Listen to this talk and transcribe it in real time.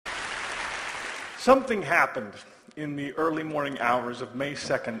Something happened in the early morning hours of May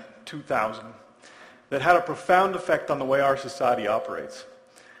 2nd, 2000, that had a profound effect on the way our society operates.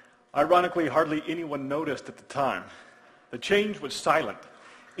 Ironically, hardly anyone noticed at the time. The change was silent,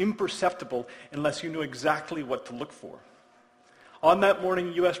 imperceptible, unless you knew exactly what to look for. On that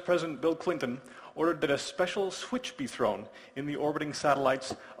morning, U.S. President Bill Clinton ordered that a special switch be thrown in the orbiting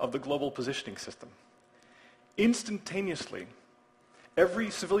satellites of the Global Positioning System. Instantaneously, every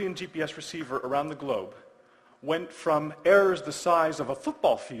civilian GPS receiver around the globe went from errors the size of a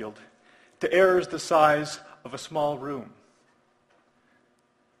football field to errors the size of a small room.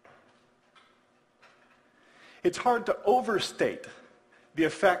 It's hard to overstate the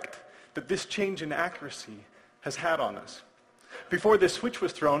effect that this change in accuracy has had on us. Before this switch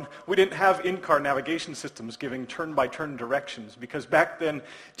was thrown, we didn't have in-car navigation systems giving turn-by-turn directions, because back then,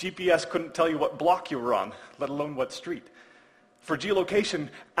 GPS couldn't tell you what block you were on, let alone what street. For geolocation,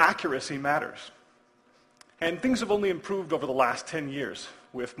 accuracy matters. And things have only improved over the last 10 years,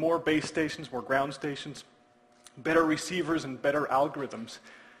 with more base stations, more ground stations, better receivers, and better algorithms.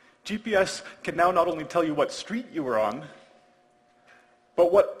 GPS can now not only tell you what street you were on,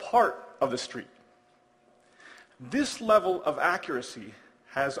 but what part of the street. This level of accuracy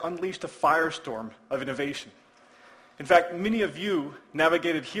has unleashed a firestorm of innovation. In fact, many of you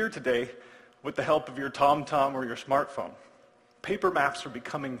navigated here today with the help of your TomTom or your smartphone. Paper maps are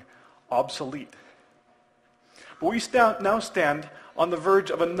becoming obsolete. But we now stand on the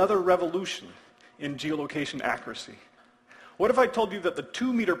verge of another revolution in geolocation accuracy. What if I told you that the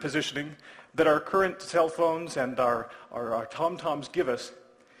 2-meter positioning that our current cell phones and our TomToms give us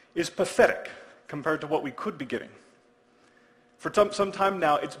is pathetic compared to what we could be getting? For some time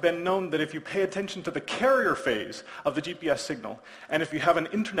now, it's been known that if you pay attention to the carrier phase of the GPS signal, and if you have an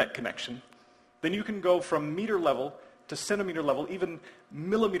internet connection, then you can go from meter level to centimeter level, even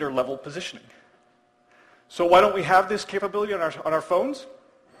millimeter level positioning. So why don't we have this capability on our phones?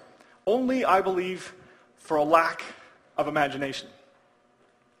 Only, I believe, for a lack of imagination.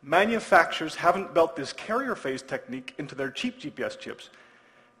 Manufacturers haven't built this carrier phase technique into their cheap GPS chips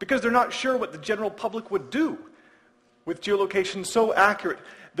because they're not sure what the general public would do with geolocation so accurate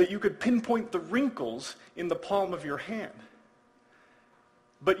that you could pinpoint the wrinkles in the palm of your hand.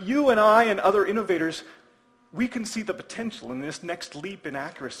 But you and I and other innovators, we can see the potential in this next leap in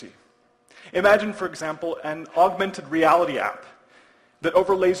accuracy. Imagine, for example, an augmented reality app that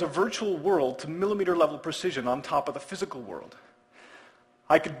overlays a virtual world to millimeter level precision on top of the physical world.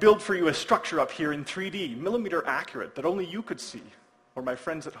 I could build for you a structure up here in 3D, millimeter accurate, that only you could see, or my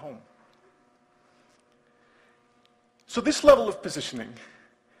friends at home. So this level of positioning,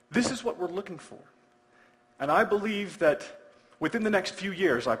 this is what we're looking for. And I believe that within the next few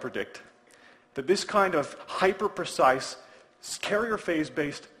years, I predict, that this kind of hyper-precise, carrier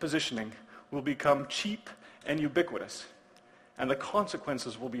phase-based positioning will become cheap and ubiquitous. And the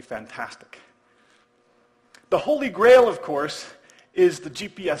consequences will be fantastic. The holy grail, of course, is the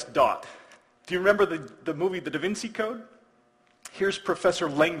GPS dot. Do you remember the movie The Da Vinci Code? Here's Professor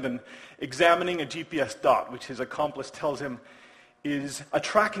Langdon examining a GPS dot, which his accomplice tells him is a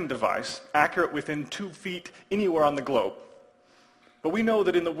tracking device accurate within 2 feet anywhere on the globe. But we know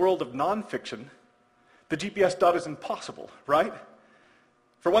that in the world of nonfiction, the GPS dot is impossible, right?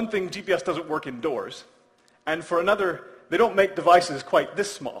 For one thing, GPS doesn't work indoors. And for another, they don't make devices quite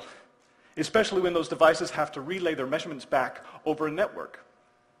this small, especially when those devices have to relay their measurements back over a network.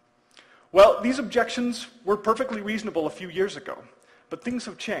 Well, these objections were perfectly reasonable a few years ago, but things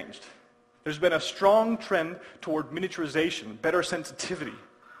have changed. There's been a strong trend toward miniaturization, better sensitivity.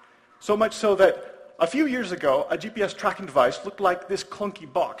 So much so that a few years ago, a GPS tracking device looked like this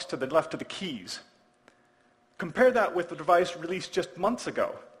clunky box to the left of the keys. Compare that with the device released just months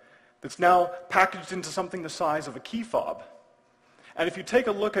ago that's now packaged into something the size of a key fob. And if you take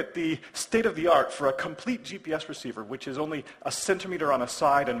a look at the state-of-the-art for a complete GPS receiver, which is only a centimeter on a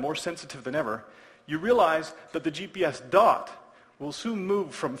side and more sensitive than ever, you realize that the GPS dot will soon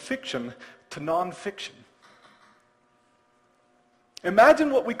move from fiction to non-fiction. Imagine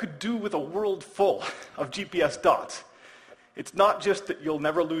what we could do with a world full of GPS dots. It's not just that you'll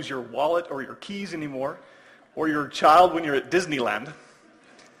never lose your wallet or your keys anymore, or your child when you're at Disneyland.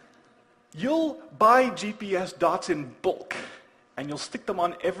 You'll buy GPS dots in bulk, and you'll stick them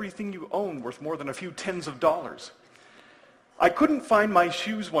on everything you own worth more than a few tens of dollars. I couldn't find my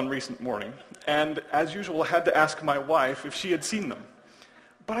shoes one recent morning, and as usual had to ask my wife if she had seen them.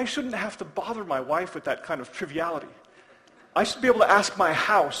 But I shouldn't have to bother my wife with that kind of triviality. I should be able to ask my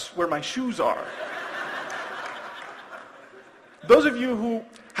house where my shoes are. Those of you who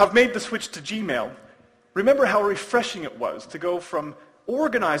have made the switch to Gmail, remember how refreshing it was to go from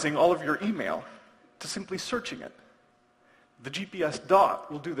organizing all of your email to simply searching it. The GPS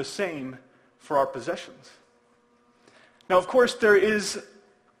dot will do the same for our possessions. Now, of course, there is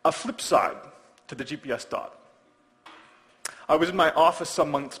a flip side to the GPS dot. I was in my office some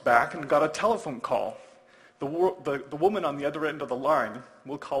months back and got a telephone call. The woman on the other end of the line,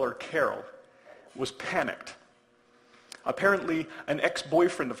 we'll call her Carol, was panicked. Apparently, an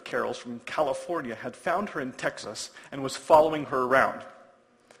ex-boyfriend of Carol's from California had found her in Texas and was following her around.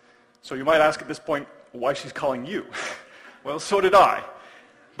 So you might ask at this point, why she's calling you? Well, so did I.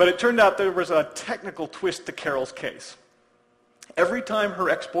 But it turned out there was a technical twist to Carol's case. Every time her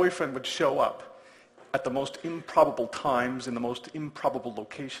ex-boyfriend would show up at the most improbable times in the most improbable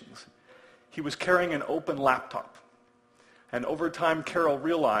locations, he was carrying an open laptop. And over time, Carol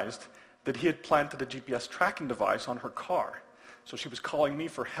realized that he had planted a GPS tracking device on her car. So she was calling me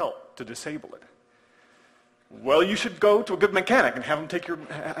for help to disable it. Well, you should go to a good mechanic and have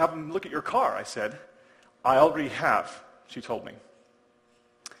him look at your car, I said. I already have, she told me.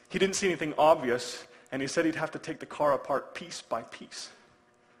 He didn't see anything obvious, and he said he'd have to take the car apart piece by piece.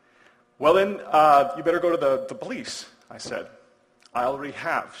 Well then, you better go to the police, I said. I already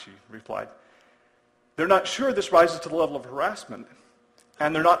have, she replied. They're not sure this rises to the level of harassment,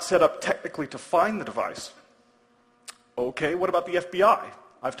 and they're not set up technically to find the device. Okay, what about the FBI?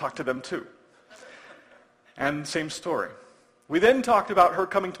 I've talked to them too. And same story. We then talked about her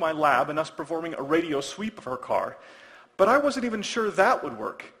coming to my lab and us performing a radio sweep of her car, but I wasn't even sure that would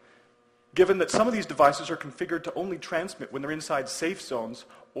work, given that some of these devices are configured to only transmit when they're inside safe zones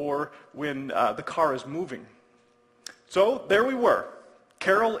or when the car is moving. So there we were.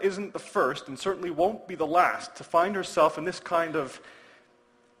 Carol isn't the first and certainly won't be the last to find herself in this kind of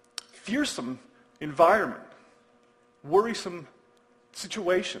fearsome environment, worrisome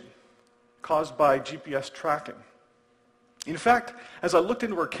situation caused by GPS tracking. In fact, as I looked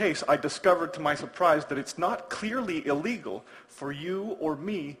into her case, I discovered to my surprise that it's not clearly illegal for you or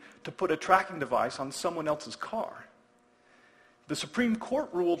me to put a tracking device on someone else's car. The Supreme Court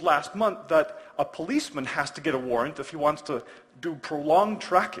ruled last month that a policeman has to get a warrant if he wants to do prolonged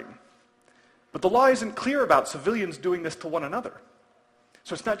tracking. But the law isn't clear about civilians doing this to one another.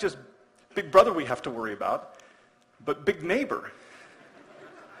 So it's not just Big Brother we have to worry about, but Big Neighbor.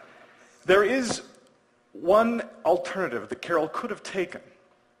 There is one alternative that Carol could have taken,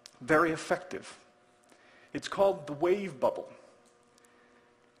 very effective. It's called the wave bubble.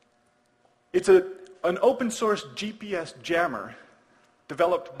 It's an open source GPS jammer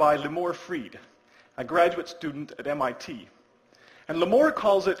developed by Lemore Freed, a graduate student at MIT. And Lemore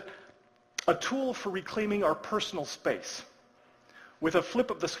calls it a tool for reclaiming our personal space. With a flip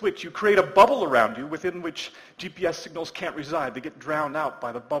of the switch, you create a bubble around you within which GPS signals can't reside. They get drowned out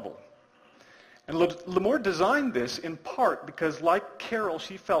by the bubble. And Lemore designed this in part because, like Carol,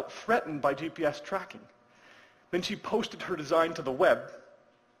 she felt threatened by GPS tracking. Then she posted her design to the web.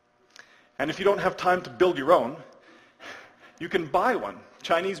 And if you don't have time to build your own, you can buy one.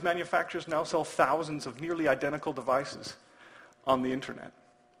 Chinese manufacturers now sell thousands of nearly identical devices on the internet.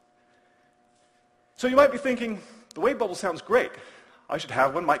 So you might be thinking, the wave bubble sounds great. I should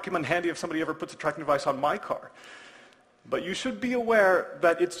have one. Might come in handy if somebody ever puts a tracking device on my car. But you should be aware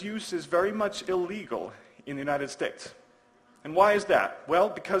that its use is very much illegal in the United States. And why is that? Well,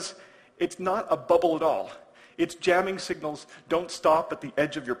 because it's not a bubble at all. Its jamming signals don't stop at the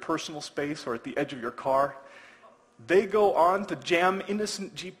edge of your personal space or at the edge of your car. They go on to jam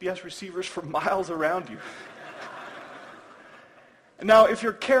innocent GPS receivers for miles around you. Now, if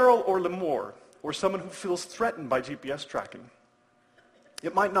you're Carol or Lemore, or someone who feels threatened by GPS tracking,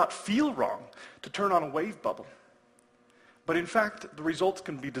 it might not feel wrong to turn on a wave bubble. But in fact, the results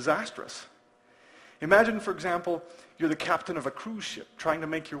can be disastrous. Imagine, for example, you're the captain of a cruise ship trying to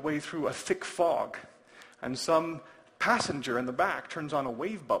make your way through a thick fog, and some passenger in the back turns on a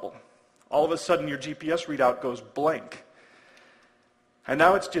wave bubble. All of a sudden, your GPS readout goes blank. And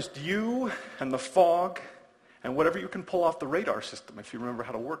now it's just you and the fog and whatever you can pull off the radar system if you remember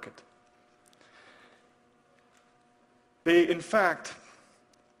how to work it. In fact,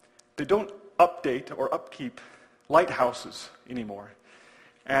 they don't update or upkeep lighthouses anymore.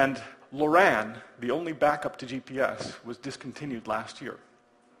 And LORAN, the only backup to GPS, was discontinued last year.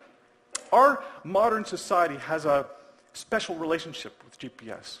 Our modern society has a special relationship with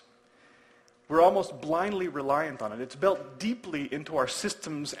GPS. We're almost blindly reliant on it. It's built deeply into our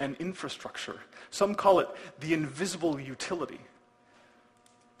systems and infrastructure. Some call it the invisible utility.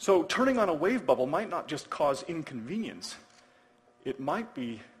 So turning on a wave bubble might not just cause inconvenience. It might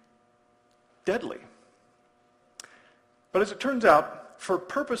be deadly. But as it turns out, for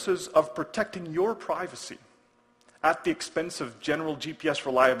purposes of protecting your privacy at the expense of general GPS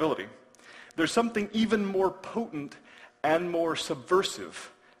reliability, there's something even more potent and more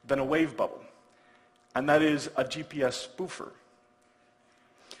subversive than a wave bubble, and that is a GPS spoofer.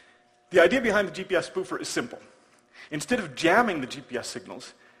 The idea behind the GPS spoofer is simple. Instead of jamming the GPS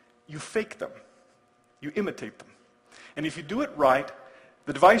signals, you fake them. You imitate them. And if you do it right,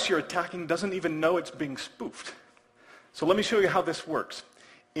 the device you're attacking doesn't even know it's being spoofed. So let me show you how this works.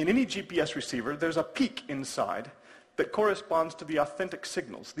 In any GPS receiver, there's a peak inside that corresponds to the authentic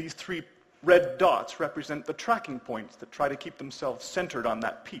signals. These 3 red dots represent the tracking points that try to keep themselves centered on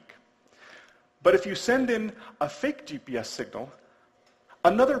that peak. But if you send in a fake GPS signal,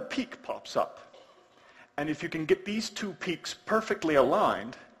 another peak pops up. And if you can get these 2 peaks perfectly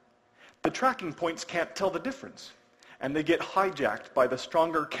aligned, the tracking points can't tell the difference. And they get hijacked by the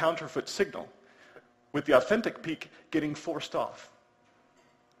stronger counterfeit signal, with the authentic peak getting forced off.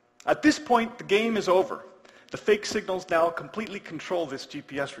 At this point, the game is over. The fake signals now completely control this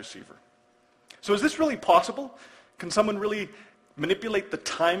GPS receiver. So is this really possible? Can someone really manipulate the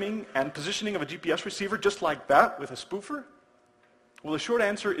timing and positioning of a GPS receiver just like that with a spoofer? Well, the short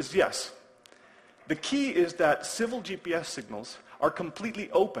answer is yes. The key is that civil GPS signals are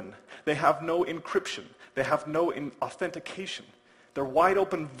completely open. They have no encryption. They have no authentication. They're wide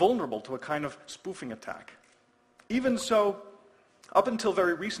open, vulnerable to a kind of spoofing attack. Even so, up until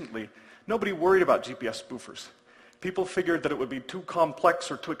very recently, nobody worried about GPS spoofers. People figured that it would be too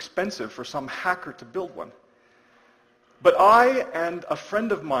complex or too expensive for some hacker to build one. But I and a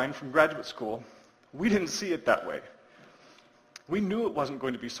friend of mine from graduate school, we didn't see it that way. We knew it wasn't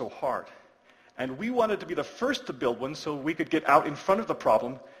going to be so hard. And we wanted to be the first to build one so we could get out in front of the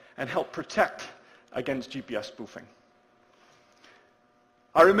problem and help protect against GPS spoofing.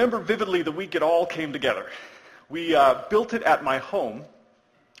 I remember vividly the week it all came together. We built it at my home,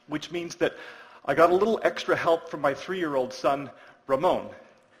 which means that I got a little extra help from my 3-year-old son, Ramon.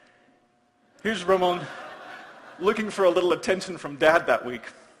 Here's Ramon looking for a little attention from Dad that week.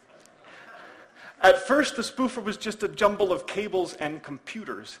 At first, the spoofer was just a jumble of cables and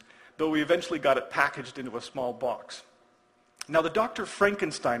computers, though we eventually got it packaged into a small box. Now, the Dr.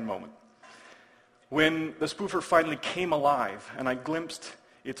 Frankenstein moment, when the spoofer finally came alive and I glimpsed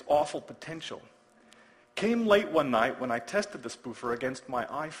its awful potential, came late one night when I tested the spoofer against my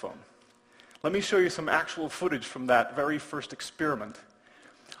iPhone. Let me show you some actual footage from that very first experiment.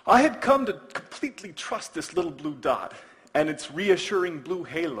 I had come to completely trust this little blue dot and its reassuring blue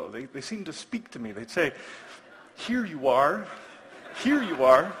halo. They seemed to speak to me. They'd say, here you are,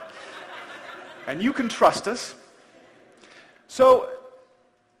 and you can trust us. So,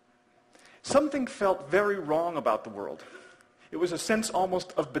 something felt very wrong about the world. It was a sense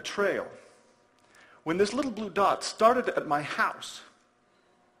almost of betrayal. When this little blue dot started at my house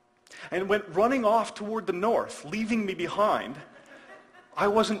and went running off toward the north, leaving me behind, I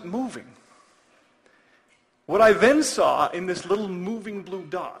wasn't moving. What I then saw in this little moving blue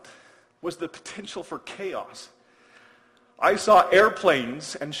dot was the potential for chaos. I saw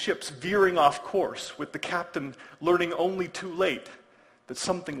airplanes and ships veering off course, with the captain learning only too late that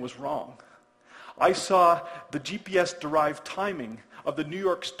something was wrong. I saw the GPS-derived timing of the New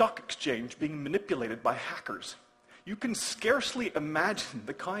York Stock Exchange being manipulated by hackers. You can scarcely imagine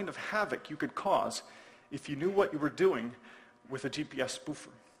the kind of havoc you could cause if you knew what you were doing with a GPS spoofer.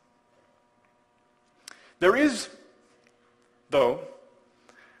 There is, though,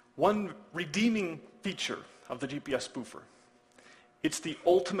 one redeeming feature of the GPS spoofer. It's the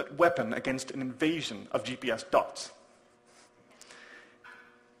ultimate weapon against an invasion of GPS dots.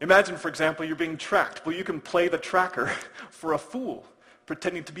 Imagine, for example, you're being tracked. Well, you can play the tracker for a fool,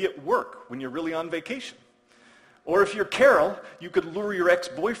 pretending to be at work when you're really on vacation. Or if you're Carol, you could lure your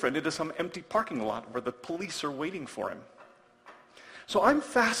ex-boyfriend into some empty parking lot where the police are waiting for him. So I'm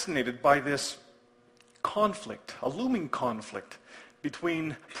fascinated by this conflict, a looming conflict,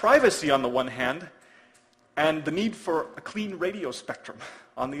 between privacy on the one hand and the need for a clean radio spectrum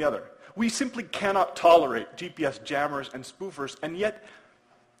on the other. We simply cannot tolerate GPS jammers and spoofers, and yet,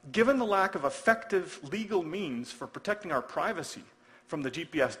 given the lack of effective legal means for protecting our privacy from the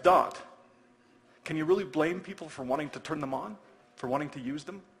GPS dot, can you really blame people for wanting to turn them on, for wanting to use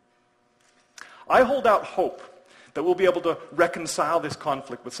them? I hold out hope that we'll be able to reconcile this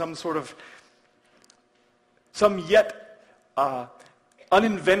conflict with some yet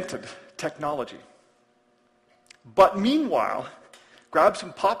uninvented technology. But meanwhile, grab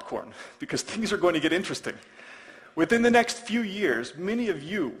some popcorn, because things are going to get interesting. Within the next few years, many of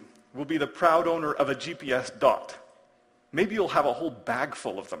you will be the proud owner of a GPS dot. Maybe you'll have a whole bag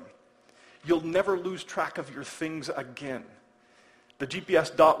full of them. You'll never lose track of your things again. The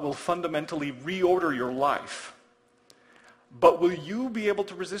GPS dot will fundamentally reorder your life. But will you be able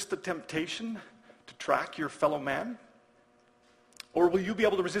to resist the temptation to track your fellow man? Or will you be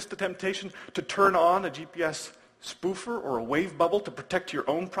able to resist the temptation to turn on a GPS spoofer or a wave bubble to protect your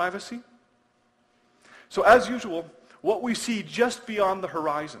own privacy? So as usual, what we see just beyond the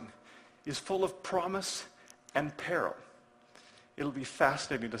horizon is full of promise and peril. It'll be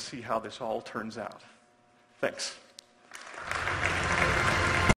fascinating to see how this all turns out. Thanks.